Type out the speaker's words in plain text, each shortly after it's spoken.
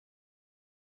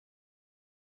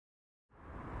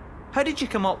How did you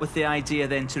come up with the idea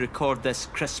then to record this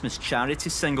Christmas charity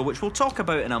single, which we'll talk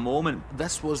about in a moment?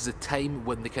 This was the time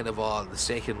when the kind of the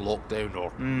second lockdown,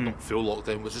 or not full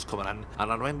lockdown, was just coming in.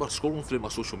 And I remember scrolling through my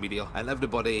social media and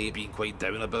everybody being quite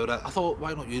down about it. I thought,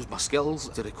 why not use my skills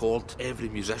to record every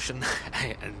musician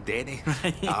in Denny,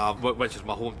 which is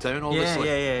my hometown, obviously.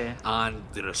 Yeah. And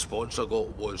the response I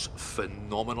got was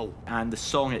phenomenal. And the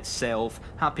song itself,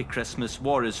 Happy Christmas,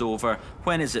 War is Over,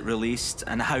 when is it released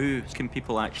and how can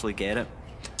people actually get it?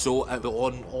 So it'll be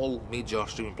on all major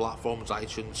streaming platforms,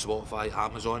 iTunes, Spotify,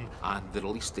 Amazon, and the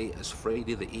release date is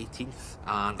Friday the 18th,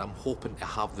 and I'm hoping to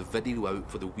have the video out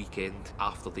for the weekend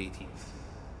after the 18th.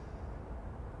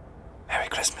 Merry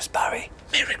Christmas, Barry.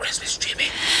 Merry Christmas, Jimmy.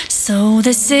 So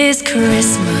this is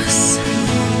Christmas,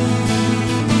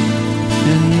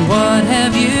 and what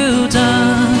have you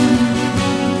done?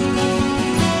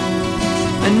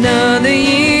 Another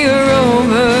year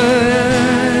over,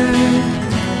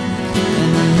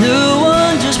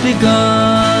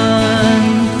 begun.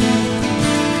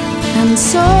 And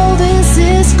so this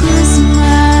is Christmas.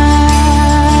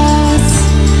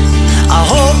 I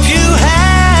hope you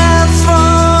have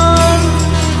fun,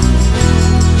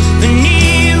 the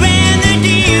near and the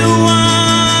dear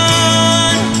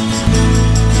one,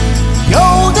 the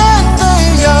old and the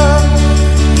young.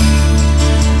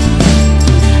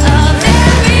 A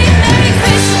very Merry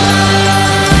Christmas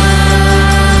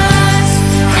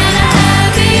and a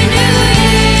Happy New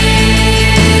Year.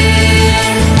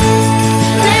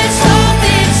 Let's hope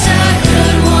it's a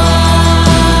good one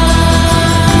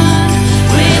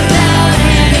without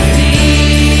any fear.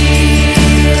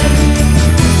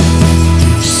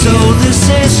 So this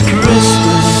is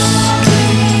Christmas,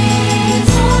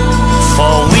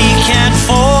 for weak and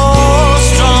for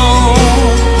strong,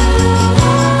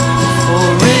 for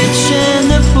rich and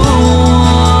the poor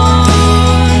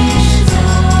ones.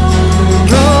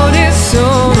 The road is so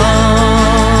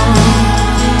long,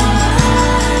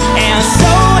 And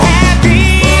so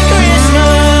happy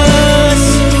Christmas,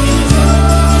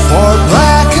 for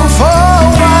black and for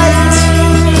white,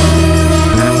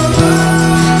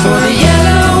 for the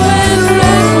yellow and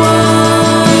red ones.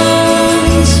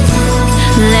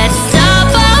 Let's stop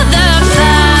all the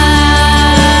fight.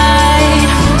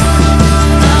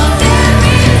 A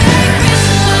very Merry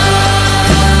Christmas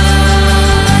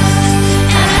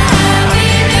and a Happy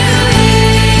New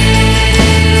Year.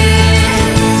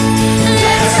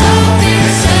 Let's hope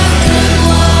it's a good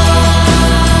one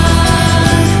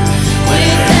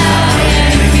without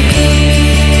any fear.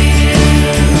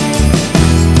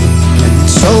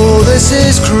 so this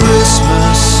is Christmas.